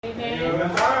Amen.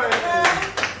 God is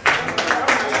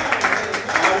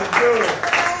good.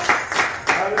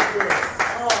 God is good.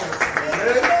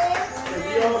 If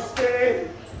you all stand,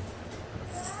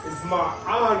 it's my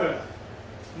honor,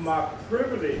 my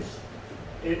privilege.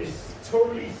 It is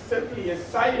totally, simply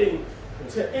exciting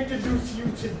to introduce you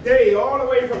today, all the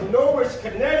way from Norwich,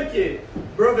 Connecticut,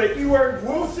 Brother Ewart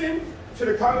Wilson, to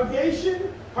the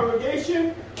congregation,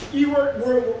 Ewart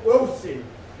Wilson.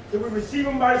 Can we receive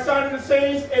him by the sign of the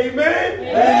saints? Amen.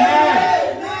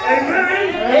 Amen.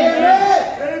 Amen.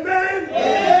 Amen. Amen.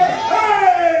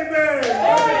 Amen.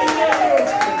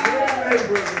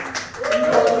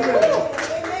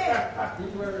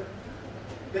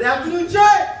 Good afternoon,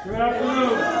 church. Good afternoon.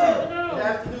 Good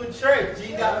afternoon, church.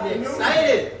 You got me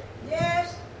excited.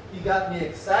 Yes. You got me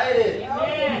excited.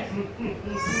 Amen.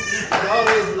 It's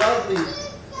always lovely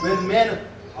when men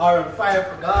are on fire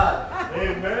for God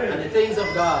and the Amen. things of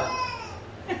God.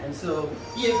 And so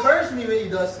he encouraged me when he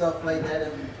does stuff like that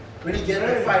and when he gets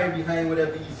the fire behind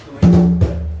whatever he's doing.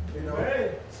 You know. Amen.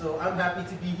 So I'm happy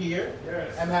to be here.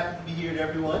 Yes. I'm happy to be here with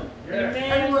everyone. Yes.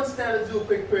 Everyone stand and do a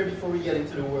quick prayer before we get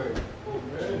into the word.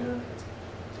 Amen.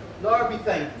 Lord, we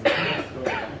thank you. Yes,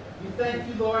 Lord. We thank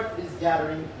you, Lord, for this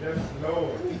gathering. Yes,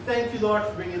 Lord. We thank you, Lord,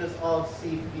 for bringing us all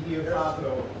safely here, Yes, Father.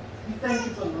 Lord. We thank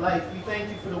you for life. We thank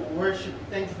you for the worship. We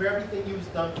thank you for everything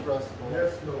you've done for us, Lord.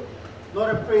 Yes, Lord.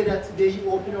 Lord, I pray that today you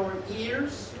open our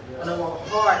ears and our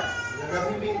heart,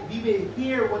 that we may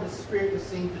hear what the Spirit is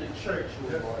saying to the church,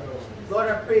 Yes, Lord. Lord. Lord,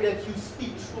 I pray that you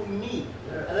speak through me,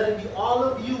 Yes. and let it be all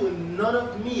of you and none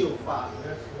of me, oh Father.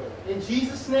 Yes, Lord. In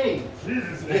Jesus' name,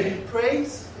 Jesus' we give name. you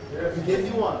praise, Yes. we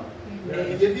give you honor, Yes. and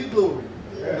we give you glory.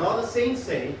 Yes. And all the saints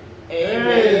say,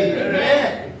 Amen.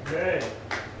 Amen. Amen.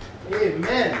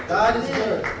 Amen. God is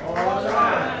good. All the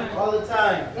time. All the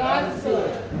time. God is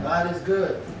good. God is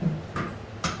good.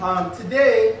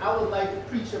 Today, I would like to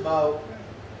preach about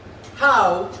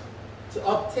how to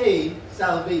obtain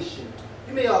salvation.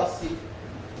 You may all see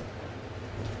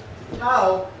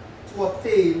how to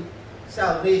obtain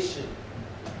salvation.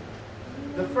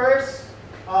 The first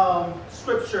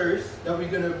scriptures that we're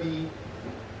going to be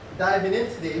diving in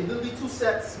today will be two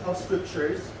sets of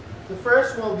scriptures. The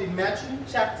first one will be Matthew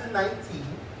chapter 19,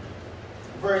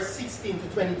 verse 16 to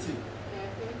 22.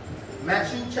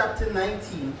 Matthew chapter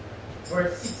 19,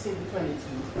 verse 16 to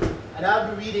 22. And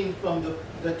I'll be reading from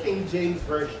the King James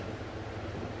Version.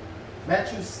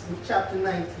 Matthew chapter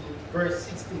 19, verse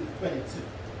 16 to 22.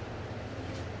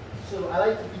 So I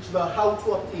like to preach about how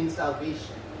to obtain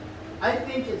salvation. I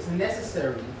think it's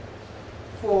necessary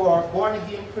for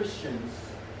born-again Christians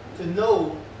to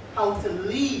know how to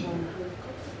lead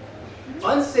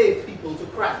unsaved people to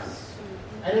Christ.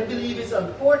 And I believe it's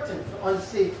important for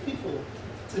unsaved people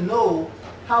to know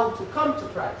how to come to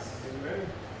Christ. Amen.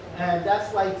 And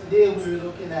that's why today we're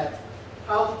looking at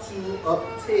how to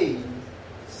obtain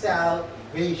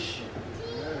salvation.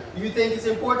 Do you think it's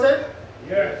important?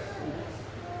 Yes.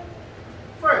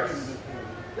 First,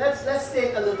 let's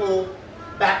take a little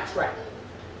backtrack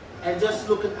and just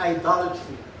look at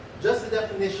idolatry. Just the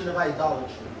definition of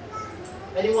idolatry.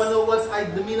 Anyone know what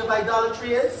the meaning of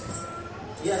idolatry is?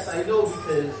 Yes, I know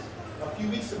because a few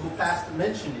weeks ago Pastor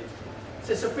mentioned it.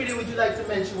 Sister Frida, would you like to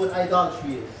mention what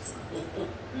idolatry is?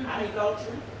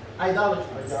 Idolatry.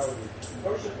 Idolatry.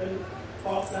 Worshiping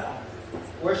false gods.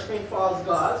 Worshipping false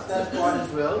gods, that's part as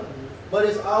well. But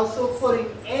it's also putting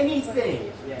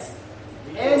anything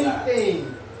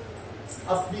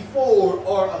up before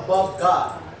or above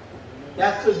God.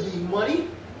 That could be money,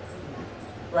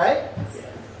 right?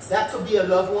 Yes. That could be a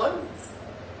loved one,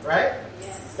 right?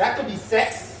 That could be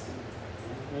sex,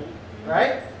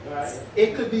 right? Right.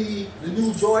 It could be the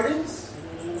new Jordans,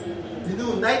 the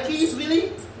new Nikes,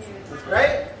 really,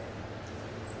 right?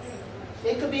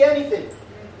 It could be anything.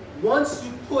 Once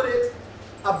you put it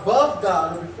above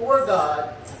God or before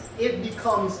God, it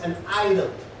becomes an idol.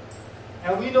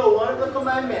 And we know one of the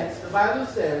commandments, the Bible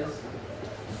says,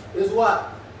 is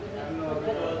what?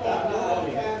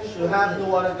 Shall have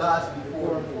no other gods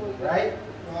before me, right?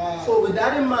 So with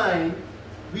that in mind,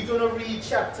 we're going to read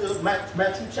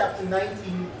Matthew chapter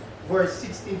 19, verse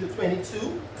 16 to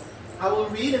 22. I will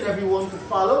read and everyone can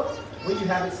follow. When you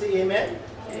have it, say amen.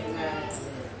 Amen.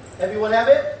 Everyone have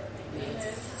it?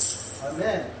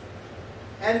 Amen.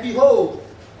 And behold,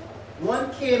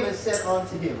 one came and said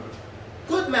unto him,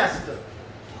 Good master,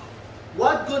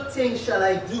 what good thing shall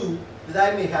I do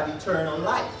that I may have eternal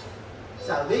life?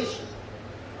 Salvation.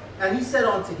 And he said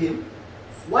unto him,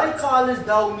 Why callest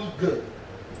thou me good?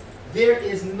 There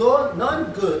is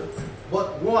none good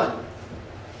but one,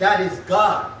 that is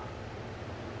God.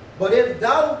 But if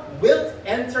thou wilt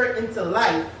enter into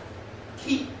life,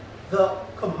 keep the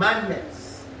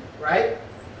commandments, right?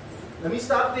 Let me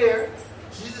stop there.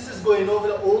 Jesus is going over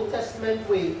the Old Testament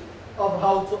way of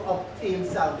how to obtain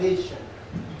salvation.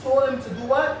 He told him to do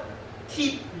what?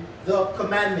 Keep the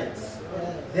commandments.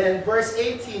 Then verse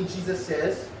 18, Jesus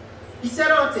says, he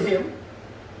said unto him,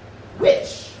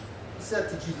 which? He said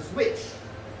to Jesus, which?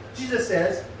 Jesus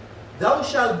says, thou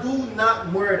shalt do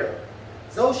not murder.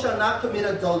 Thou shalt not commit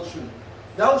adultery.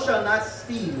 Thou shalt not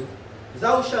steal.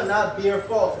 Thou shalt not bear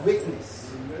false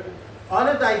witness.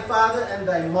 Honor thy father and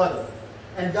thy mother,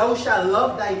 and thou shalt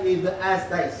love thy neighbor as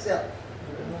thyself.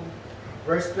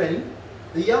 Verse 20,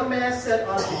 the young man said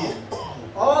unto him,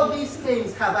 all these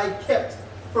things have I kept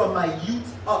from my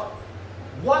youth up.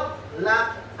 What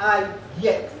lack I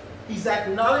yet? He's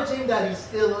acknowledging that he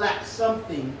still lacks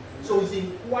something. So he's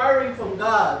inquiring from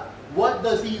God, what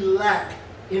does he lack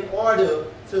in order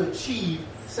to achieve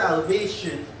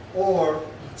salvation or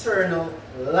eternal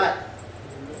life?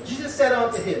 Jesus said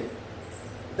unto him,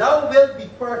 thou wilt be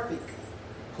perfect.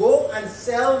 Go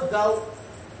sell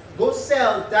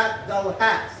that thou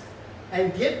hast,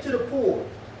 and give to the poor,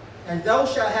 and thou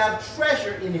shalt have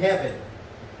treasure in heaven.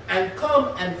 And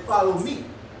come and follow me.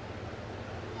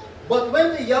 But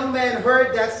when the young man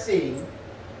heard that saying,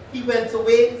 he went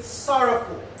away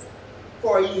sorrowful,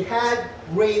 for he had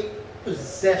great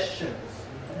possessions.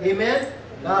 Amen?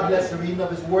 God bless the reading of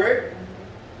his word.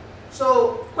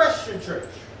 So, question, church.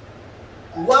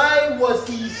 Why was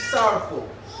he sorrowful?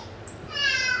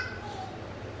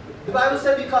 The Bible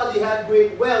said because he had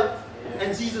great wealth,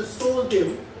 and Jesus told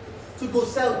him to go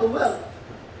sell the wealth.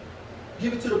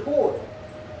 Give it to the poor.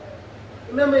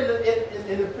 Remember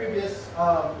in the previous,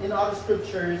 in other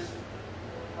scriptures,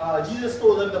 Jesus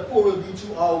told them the poor will beat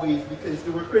you always, because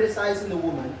they were criticizing the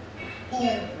woman who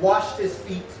washed his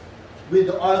feet with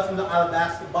the oil from the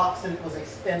alabaster box, and it was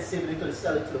expensive and they could have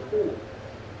sold it to the poor.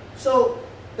 So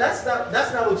that's not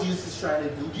what Jesus is trying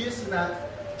to do. Jesus is not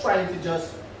trying to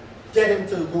just get him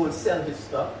to go and sell his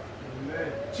stuff.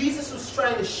 Amen. Jesus was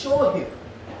trying to show him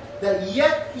that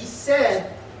yet he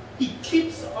said he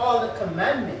keeps all the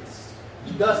commandments.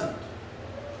 He doesn't.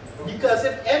 Because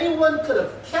if anyone could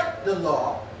have kept the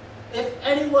law, if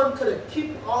anyone could have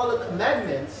kept all the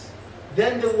commandments,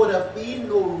 then there would have been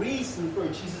no reason for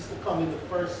Jesus to come in the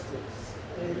first place.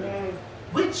 Amen.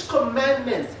 Which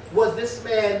commandment was this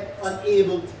man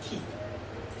unable to keep?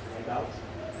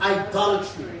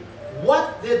 Idolatry.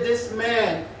 What did this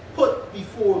man put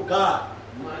before God?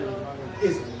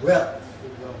 His wealth.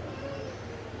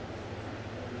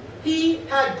 He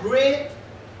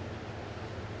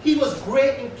was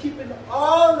great in keeping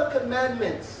all the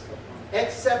commandments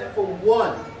except for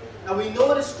one. And we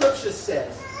know the scripture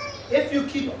says, if you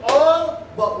keep all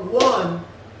but one,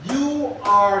 you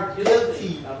are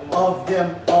guilty of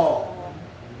them all.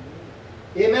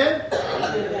 Amen?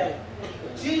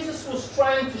 Jesus was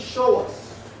trying to show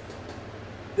us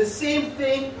the same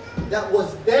thing that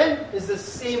was then is the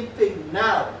same thing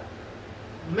now.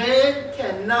 Man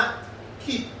cannot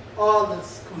keep all the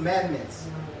commandments.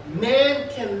 Man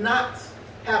cannot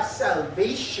have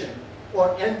salvation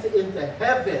or enter into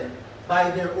heaven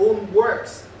by their own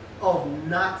works of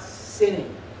not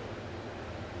sinning.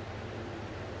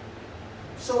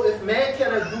 So if man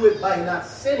cannot do it by not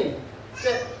sinning,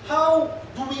 then how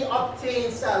do we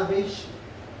obtain salvation?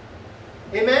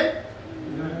 Amen?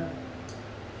 Amen.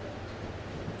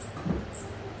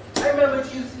 I remember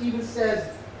Jesus even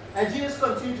says, and Jesus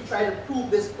continued to try to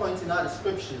prove this point in other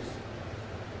scriptures.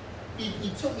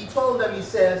 He told them, he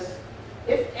says,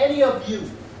 if any of you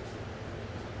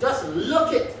just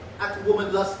look at a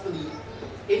woman lustfully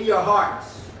in your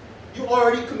hearts, you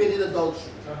already committed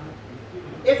adultery.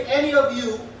 If any of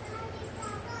you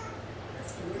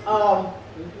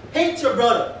hate your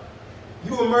brother,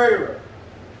 you're a murderer.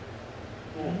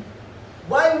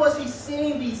 Why was he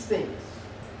saying these things,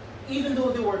 even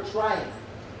though they were trying?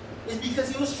 It's because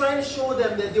he was trying to show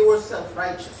them that they were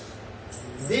self-righteous.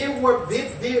 They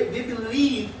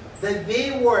believed that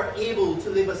they were able to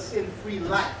live a sin-free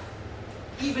life,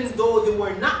 even though they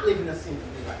were not living a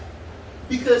sin-free life.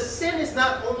 Because sin is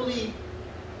not only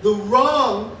the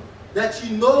wrong that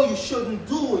you know you shouldn't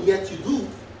do, and yet you do.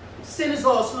 Sin is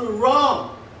also the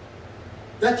wrong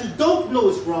that you don't know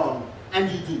is wrong, and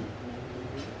you do.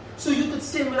 So you could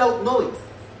sin without knowing.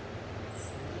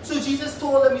 So Jesus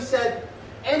told them, he said,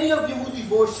 any of you who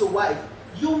divorce your wife,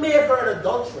 you made her an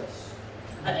adulteress.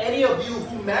 And any of you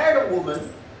who married a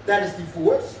woman that is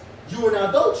divorced, you are an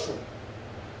adulterer.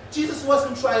 Jesus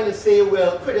wasn't trying to say,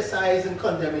 well, criticize and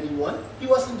condemn anyone. He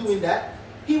wasn't doing that.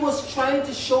 He was trying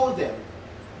to show them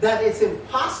that it's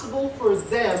impossible for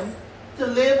them to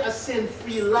live a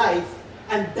sin-free life,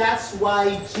 and that's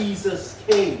why Jesus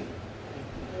came.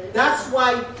 That's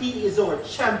why he is our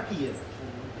champion.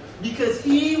 Because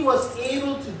he was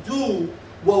able to do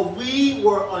what we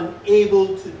were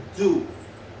unable to do.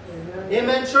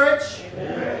 Amen, church?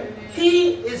 Amen.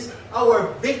 He is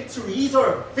our victory. He's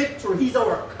our victor. He's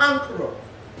our conqueror.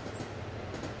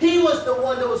 He was the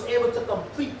one that was able to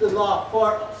complete the law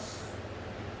for us.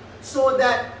 So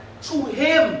that through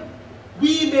him,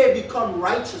 we may become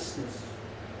righteousness.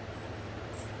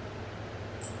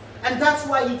 And that's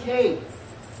why he came.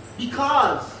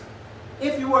 Because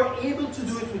if you were able to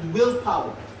do it with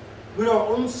willpower, with our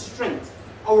own strength,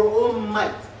 our own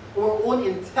might, our own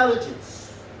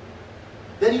intelligence,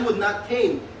 then he would not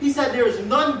came. He said there is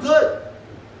none good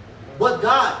but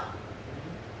God.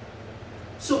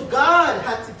 So God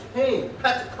had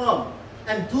to come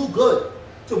and do good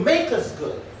to make us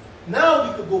good. Now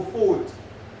we could go forward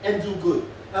and do good.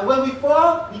 And when we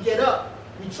fall, we get up.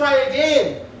 We try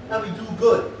again and we do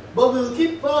good. But we'll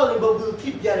keep falling, but we'll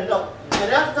keep getting up.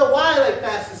 And after a while, like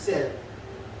Pastor said,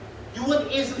 you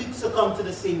wouldn't easily succumb to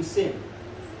the same sin.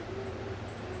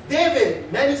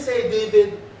 David, many say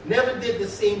David never did the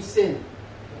same sin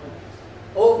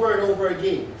over and over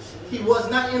again. He was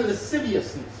not in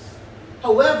lasciviousness.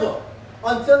 However,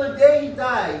 until the day he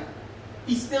died,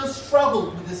 he still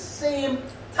struggled with the same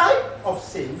type of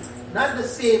sin. Not the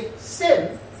same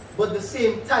sin, but the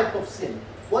same type of sin.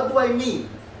 What do I mean?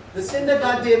 The sin that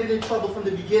got David in trouble from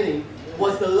the beginning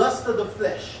was the lust of the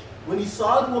flesh. When he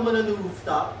saw the woman on the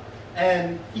rooftop,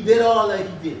 and he did all that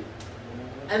he did.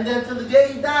 And then till the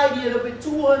day he died, he ended up with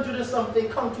 200 or something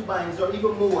concubines, or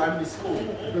even more, I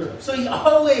misspoke. So he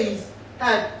always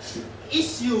had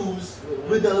issues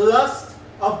with the lust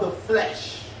of the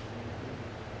flesh.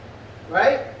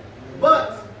 Right?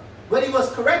 But when he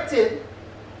was corrected,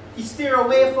 he steered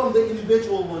away from the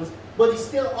individual ones, but he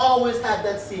still always had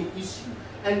that same issue.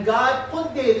 And God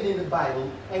put David in the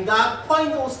Bible, and God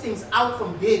pointed those things out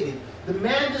from David, the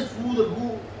man that's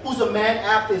who's a man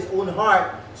after his own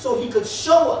heart, so he could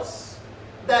show us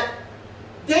that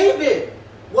David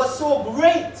was so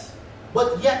great,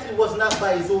 but yet it was not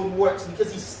by his own works,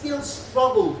 because he still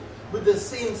struggled with the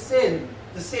same sin,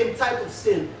 the same type of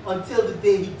sin, until the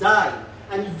day he died.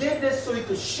 And he did this so he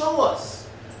could show us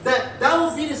that that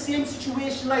would be the same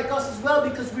situation like us as well,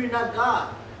 because we're not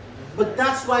God. But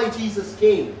that's why Jesus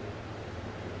came.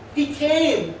 He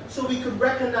came so we could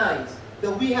recognize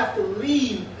that we have to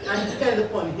lean and depend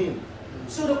upon him.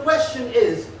 So the question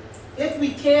is, if we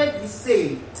can't be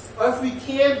saved, or if we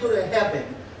can't go to heaven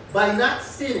by not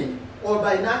sinning, or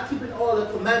by not keeping all the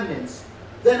commandments,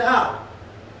 then how?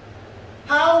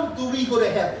 How do we go to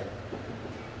heaven?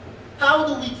 How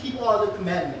do we keep all the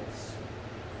commandments?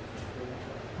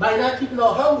 By not keeping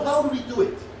all, how do we do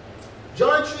it?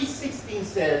 John 3:16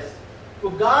 says,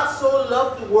 "For God so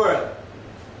loved the world,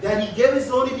 that he gave his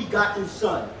only begotten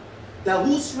Son, that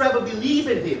whosoever believe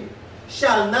in him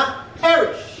shall not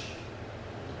perish,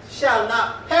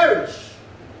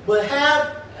 but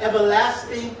have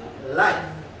everlasting life,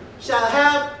 shall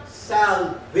have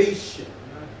salvation."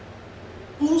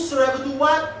 Whosoever do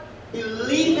what?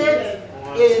 Believeth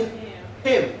in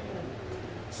him.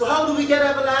 So how do we get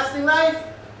everlasting life?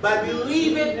 By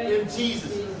believing in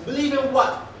Jesus. Believe in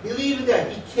what? Believing that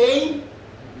he came,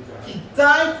 he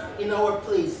died in our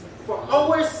place for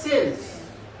our sins,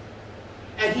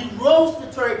 and he rose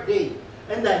the third day,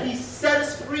 and that he set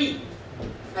us free.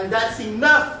 And that's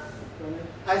enough.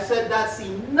 I said that's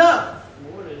enough.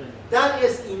 That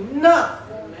is enough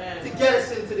to get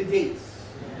us into the gates.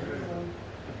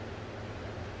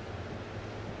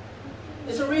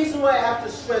 It's a reason why I have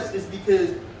to stress this, because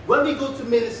when we go to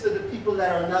minister to people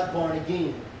that are not born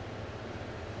again,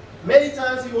 many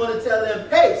times we want to tell them,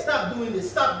 hey, stop doing this,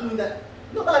 stop doing that.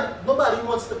 Nobody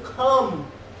wants to come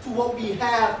to what we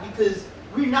have, because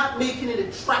we're not making it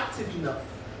attractive enough.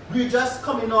 We're just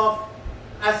coming off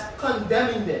as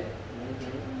condemning them.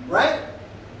 Right?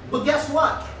 But guess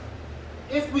what?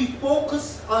 If we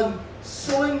focus on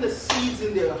sowing the seeds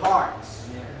in their hearts,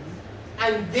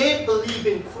 and they believe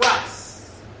in Christ,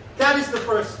 that is the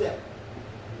first step.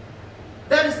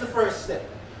 That is the first step.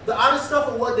 The other stuff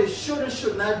of what they should and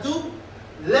should not do,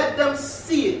 let them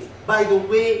see it by the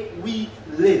way we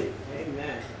live.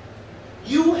 Amen.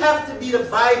 You have to be the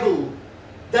Bible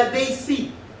that they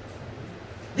see.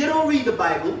 They don't read the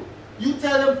Bible. You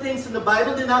tell them things in the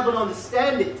Bible, they're not going to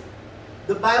understand it.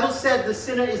 The Bible said the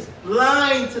sinner is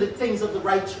blind to the things of the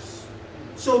righteous.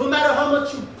 So no matter how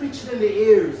much you preach it in their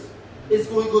ears, it's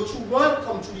going to go through one,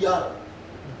 come through the other.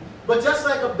 But just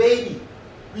like a baby,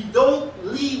 we don't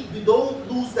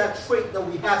lose that trait that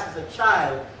we have as a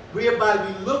child, whereby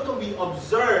we look and we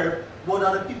observe what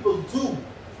other people do.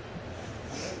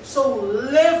 So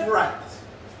live right.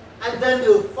 and then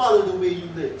they'll follow the way you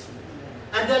live.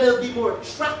 And then they'll be more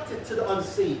attracted to the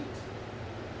unsaved.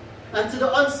 And to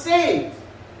the unsaved,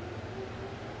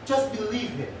 just believe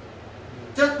him.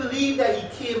 Just believe that he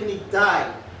came and he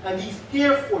died, and he's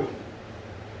here for you.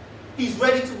 He's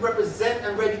ready to represent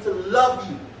and ready to love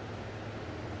you.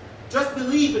 Just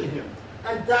believe in him,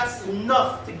 and that's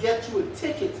enough to get you a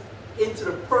ticket into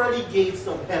the pearly gates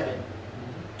of heaven.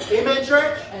 Amen,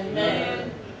 church?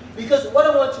 Amen. Because what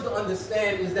I want you to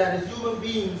understand is that as human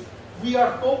beings, we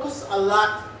are focused a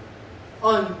lot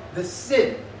on the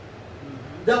sin.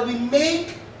 That we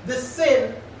make the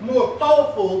sin more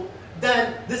powerful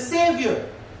than the Savior.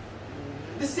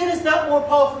 The sin is not more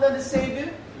powerful than the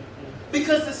Savior,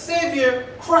 because the Savior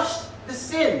crushed the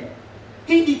sin.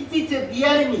 He defeated the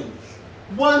enemy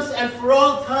once and for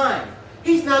all time.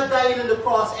 He's not dying on the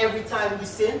cross every time we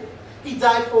sin. He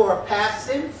died for our past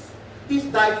sins, He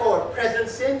died for our present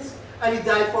sins, and He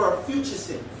died for our future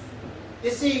sins. You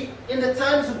see, in the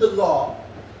times of the law,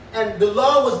 and the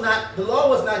law was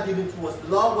not given to us, the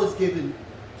law was given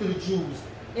to the Jews.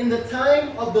 In the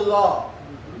time of the law,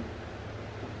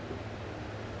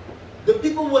 the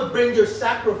people would bring their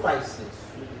sacrifices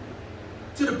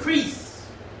to the priests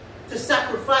to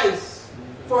sacrifice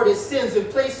for their sins in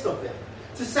place of them,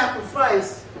 to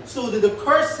sacrifice so that the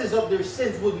curses of their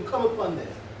sins wouldn't come upon them.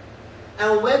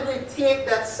 And when they take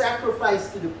that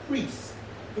sacrifice to the priests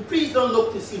don't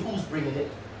look to see who's bringing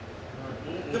it.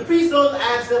 The priests don't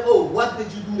ask them, oh, what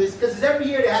did you do this? Because every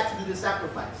year they had to do the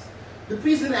sacrifice. The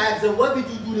priest didn't ask them, what did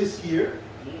you do this year?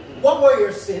 What were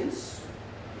your sins?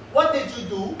 What did you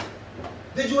do?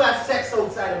 Did you have sex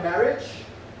outside of marriage?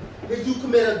 Did you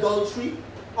commit adultery?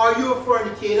 Are you a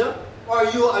fornicator? Are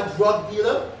you a drug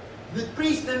dealer? The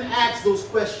priest didn't ask those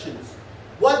questions.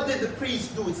 What did the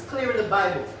priest do? It's clear in the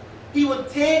Bible. He would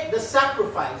take the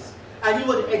sacrifice and he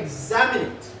would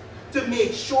examine it to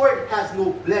make sure it has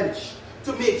no blemish,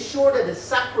 to make sure that the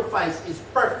sacrifice is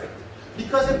perfect.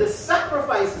 Because if the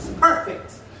sacrifice is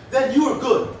perfect, then you are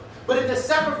good. But if the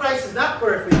sacrifice is not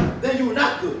perfect, then you're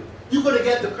not good. You're going to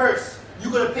get the curse.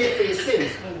 You're going to pay for your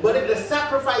sins. But if the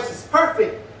sacrifice is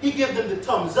perfect, he gives them the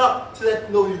thumbs up to let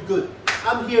them know you're good.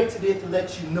 I'm here today to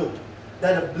let you know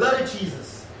that the blood of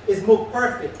Jesus is more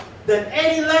perfect than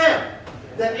any lamb,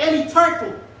 than any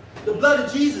turtle. The blood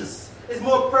of Jesus is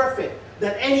more perfect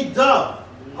than any dove.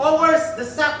 Ours, the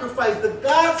sacrifice that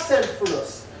God sent for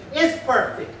us is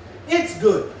perfect. It's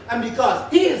good. And because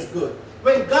He is good,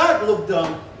 when God looked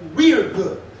down, we are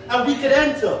good. And we can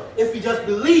enter if we just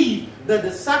believe that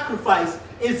the sacrifice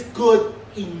is good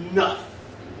enough.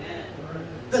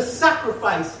 The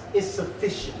sacrifice is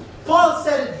sufficient. Paul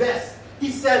said it best.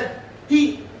 He said,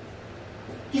 he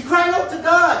cried out to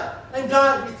God. And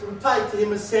God replied to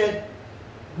him and said,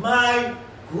 my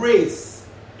grace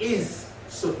is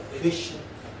sufficient.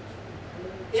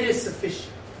 It is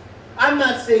sufficient. I'm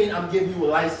not saying I'm giving you a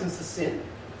license to sin.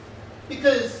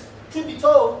 Because, truth be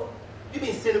told, you've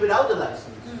been sinning without the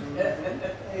license.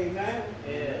 Amen.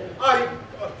 Yeah.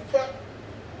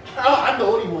 I'm the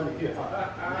only one here.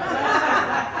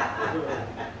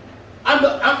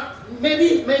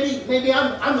 Maybe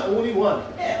I'm the only one.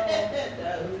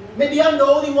 Maybe I'm the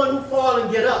only one who fall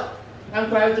and get up and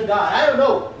cry to God. I don't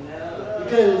know. No.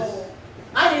 Because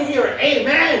I didn't hear an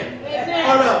amen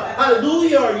or a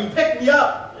hallelujah or He picked me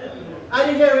up. I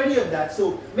didn't hear any of that.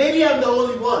 So maybe I'm the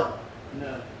only one.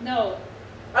 No.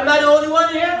 I'm not the only one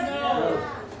here?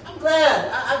 No. I'm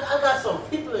glad. I got some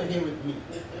people in here with me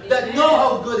that know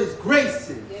how good His grace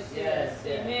is. Yes.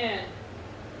 Amen.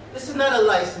 This is not a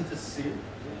license to sin.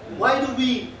 Why do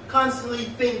we constantly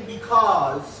think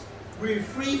because we're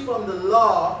free from the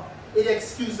law, it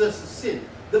excuses us of sin?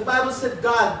 The Bible said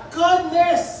God,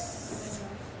 goodness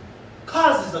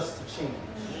causes us to change.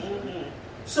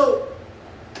 So,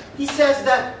 He says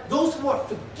that those who are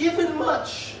forgiven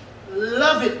much,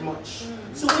 love it much.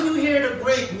 So when you hear the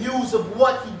great news of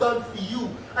what He done for you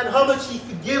and how much He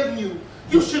forgiven you,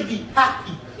 you should be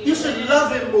happy. You should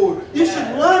love Him more. You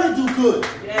should want to do good.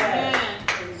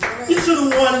 You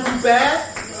shouldn't want to do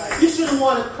bad. You shouldn't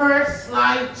want to curse,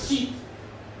 slide, cheat,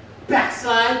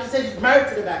 backslide. He said He's married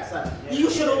to the backslide. You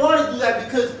shouldn't want to do that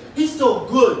because He's so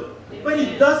good. When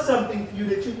He does something for you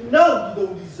that you know you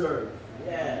don't deserve,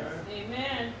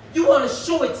 Amen. you want to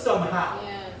show it somehow.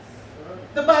 Yes.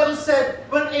 The Bible said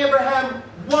when Abraham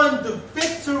won the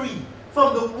victory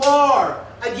from the war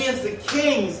against the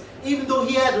kings, even though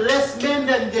he had less men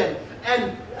than them,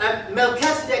 and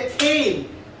Melchizedek came,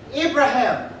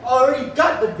 Abraham already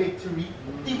got the victory.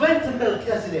 He went to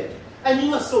Melchizedek, and he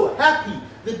was so happy.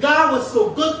 The God was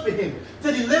so good for him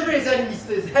to deliver his enemies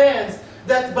to his hands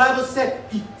that the Bible said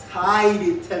he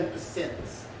tithed 10%.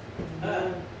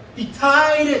 He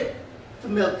tied it to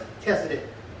Melchizedek.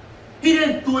 He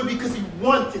didn't do it because he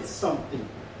wanted something.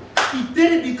 He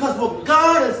did it because what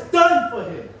God has done for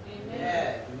him.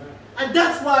 Amen. And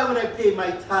that's why when I pay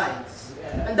my tithes,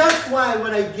 and that's why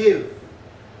when I give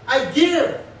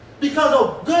because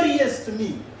how good he is to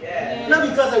me. Not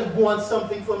because I want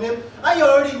something from him. I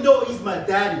already know he's my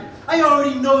daddy. I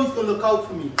already know he's going to look out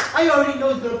for me. I already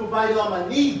know he's going to provide all my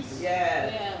needs.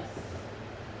 Yes.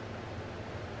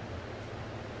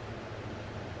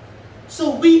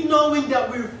 So we knowing that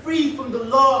we're free from the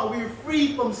law, we're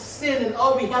free from sin, and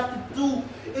all we have to do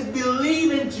is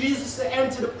believe in Jesus to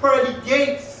enter the pearly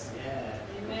gates.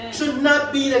 Amen. Should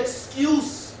not be an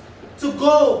excuse to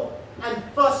go and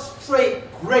frustrate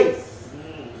grace.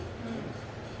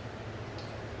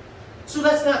 So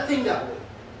let's not think that way.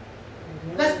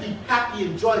 Let's be happy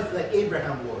and joyful like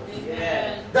Abraham was.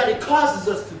 Amen. That it causes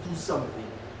us to do something.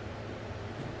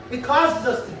 It causes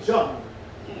us to jump.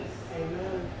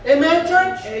 Amen. Amen,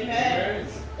 church? Amen.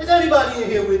 Is anybody in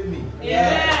here with me?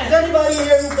 Yes. Is anybody in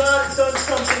here who God has done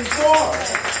something for?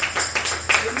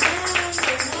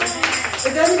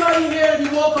 Is anybody in here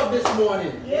that woke up this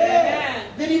morning? Yes.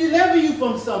 Did he deliver you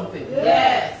from something?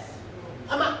 Yes.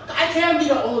 I can't be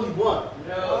the only one.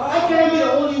 No. I can't be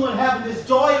the only one having this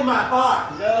joy in my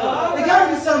heart. No. There got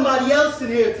to be somebody else in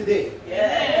here today.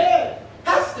 Yes.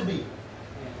 Has to be.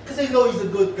 Because they know he's a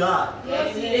good God.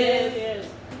 Yes, he is.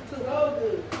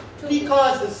 He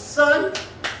caused the sun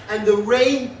and the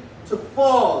rain to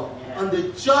fall on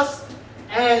the just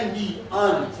and the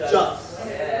unjust.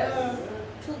 Yes.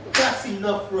 That's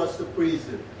enough for us to praise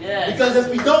him. Yes. Because if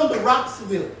we don't, the rocks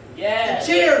will. Yes.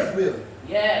 The chairs will.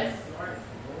 Yes.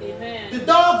 Amen. The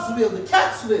dogs will. The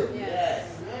cats will. Yes.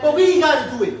 But we got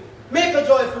to do it. Make a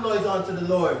joyful noise unto the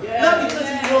Lord. Yes. Not because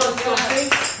he wants something,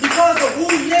 because of who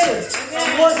he is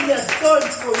and what he has done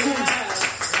for you.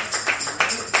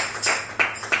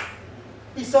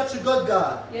 He's such a good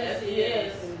God. Yes, he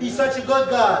is. He's such a good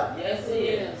God. Yes, he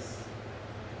is.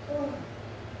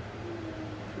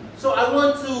 So I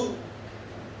want to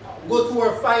go to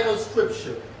our final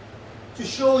scripture to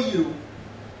show you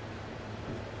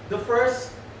the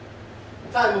first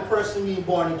time a person being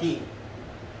born again.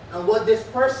 And what this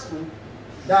person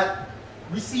that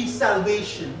received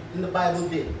salvation in the Bible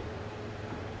did.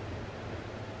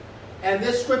 And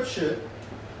this scripture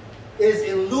is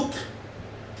in Luke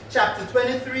chapter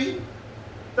 23,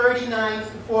 39 to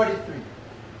 43.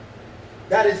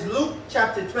 That is Luke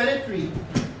chapter 23,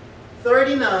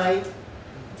 39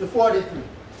 to 43.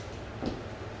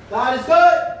 God is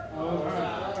good.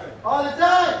 All the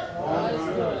time. God is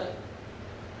good.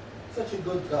 Such a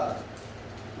good God.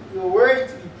 You're worthy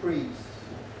to be praised.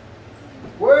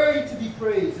 Worthy to be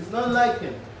praised. There's none like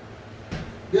him.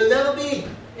 There'll never be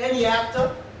any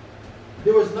after.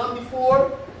 There was none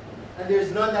before, and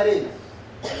there's none that is.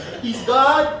 He's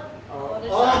God all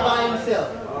by himself.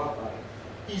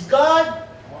 He's God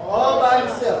all by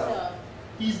himself.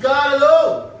 He's God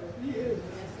alone.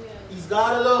 He's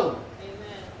God alone.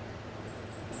 Amen.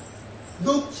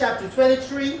 Luke chapter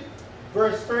 23,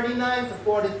 verse 39 to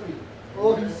 43.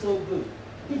 Oh, he's so good.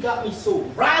 He got me so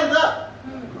riled up.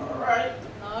 All right.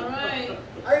 All right.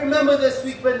 I remember this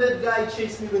week when that guy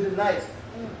chased me with a knife.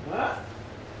 What?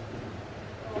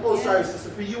 Oh, sorry, Sister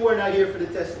Free, you were not here for the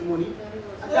testimony.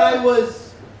 A guy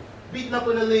was beating up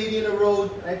on a lady in the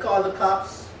road. I called the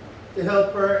cops to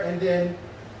help her, and then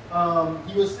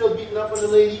he was still beating up on the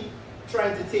lady,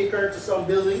 trying to take her to some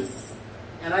building,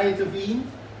 and I intervened,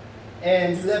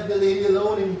 and he left the lady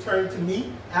alone, and he turned to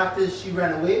me after she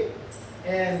ran away,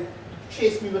 and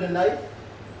chased me with a knife,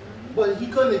 but he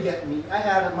couldn't get me. I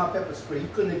had my pepper spray. He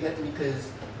couldn't get me because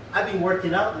I've been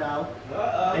working out now,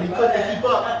 and he couldn't keep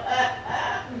up.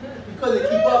 He couldn't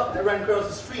keep up. I ran across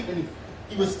the street, and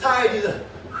he was tired. He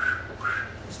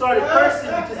started cursing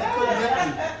because he couldn't get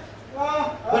me.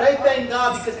 But I thank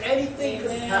God because anything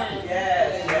could happen.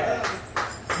 Yes.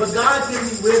 But God gave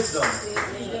me wisdom.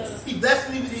 He blessed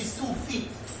me with these 2 feet.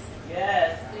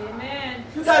 Yes. Amen.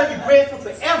 You got to be grateful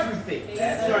for everything.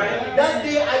 That's right. That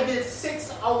day I did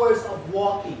 6 hours of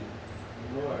walking.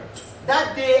 Lord.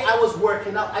 That day I was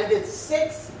working out. I did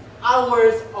 6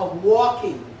 hours of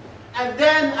walking. And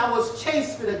then I was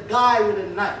chased with a guy with a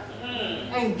knife.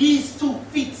 And these 2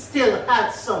 feet still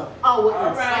had some power All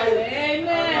inside right. of it.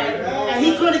 Amen. And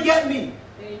he couldn't get me.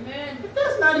 Amen. If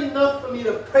that's not enough for me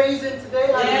to praise him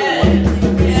today, I Yes. don't know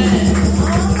what. Yes.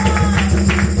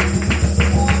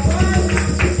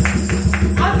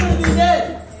 I'm going to be dead.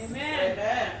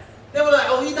 Amen. They were like,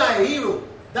 oh, he died a hero.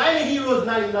 Dying a hero is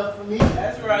not enough for me.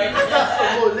 That's right. I got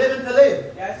some more living to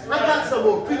live. That's I right. got some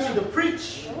more preaching to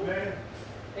preach.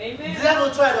 Amen. The devil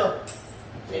tried to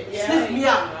sniff me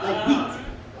out like wheat.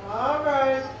 All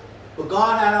right. But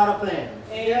God had other plans.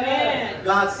 Amen.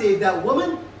 God saved that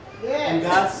woman, and Yeah.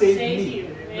 God saved Thank me.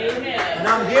 you. Amen. And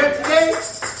I'm here today to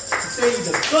say He's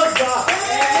a good God.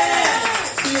 Amen.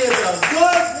 He is a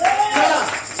good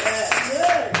God. Good,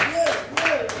 good,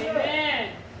 good, good. Amen.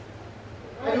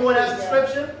 Everyone has a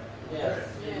scripture? Yes.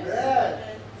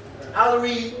 Yes. I'll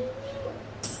read,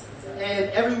 and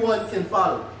everyone can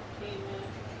follow.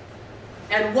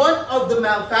 And one of the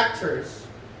malefactors,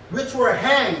 which were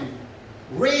hanged,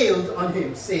 railed on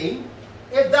him, saying,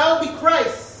 If thou be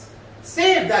Christ,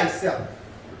 save thyself.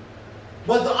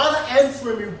 But the other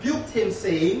answering rebuked him,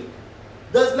 saying,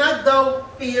 Does not thou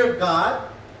fear God,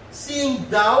 seeing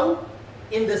thou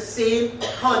in the same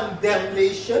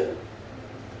condemnation?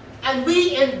 And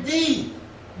we indeed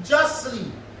justly,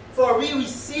 for we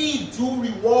receive due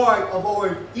reward of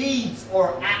our deeds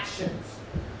or actions.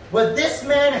 But this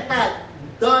man had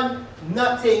done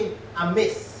nothing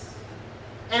amiss.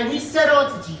 And he said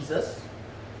unto Jesus,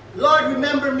 Lord,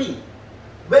 remember me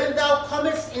when thou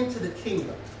comest into the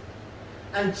kingdom.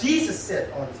 And Jesus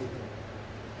said unto him,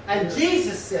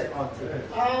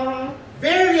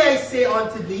 Verily I say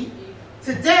unto thee,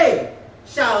 today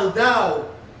shalt thou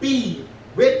be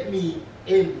with me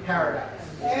in paradise.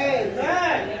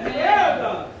 Amen.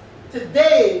 Yeah.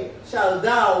 Today shalt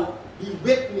thou be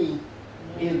with me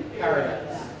in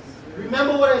paradise.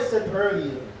 Remember what I said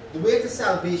earlier. The way to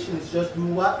salvation is just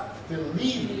doing what?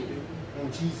 Believing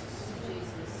in Jesus.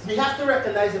 We have to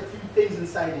recognize a few things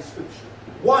inside the scripture.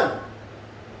 One,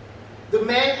 the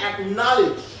man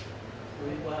acknowledged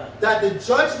that the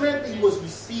judgment he was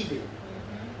receiving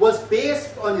was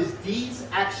based on his deeds,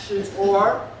 actions,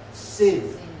 or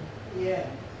sins. Yeah.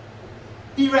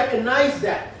 He recognized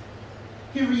that.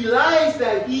 He realized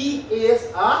that he is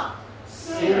a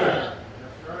sinner.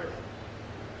 That's right.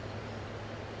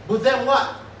 But then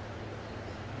what?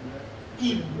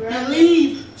 He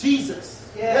believed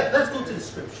Jesus. Yeah. Let's go to the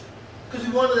scripture. Because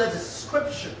we want to let the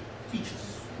scripture teach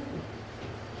us.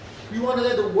 We want to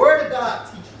let the word of God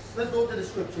teach us. Let's go to the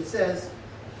scripture. It says,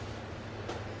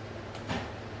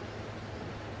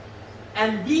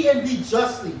 And we indeed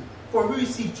justly, for we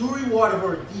receive due reward of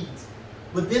our deeds.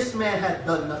 But this man had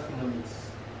done nothing amiss.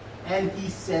 And he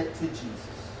said to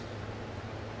Jesus,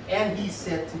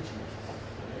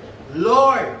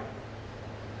 Lord,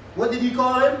 what did he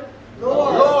call him?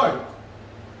 Lord,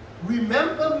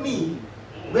 remember me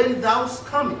when thou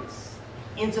comest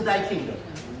into thy kingdom.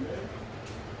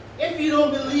 If you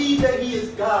don't believe that he is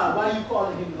God, why are you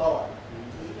calling him Lord?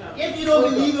 If you don't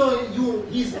believe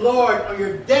he's Lord on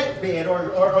your deathbed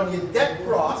or on your death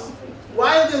cross,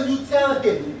 why will you tell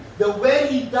him that when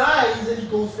he dies and he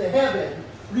goes to heaven,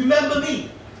 remember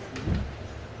me?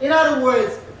 In other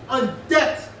words, on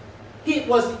death, he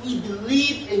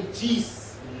believed in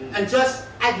Jesus and just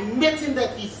admitting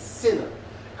that he's a sinner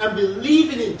and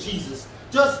believing in Jesus,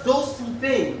 just those two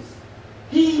things,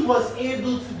 he was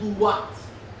able to do what?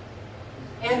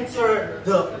 Enter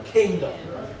the kingdom.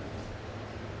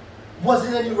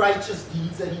 Wasn't any righteous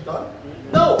deeds that he done?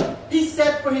 No. He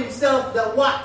said for himself that what?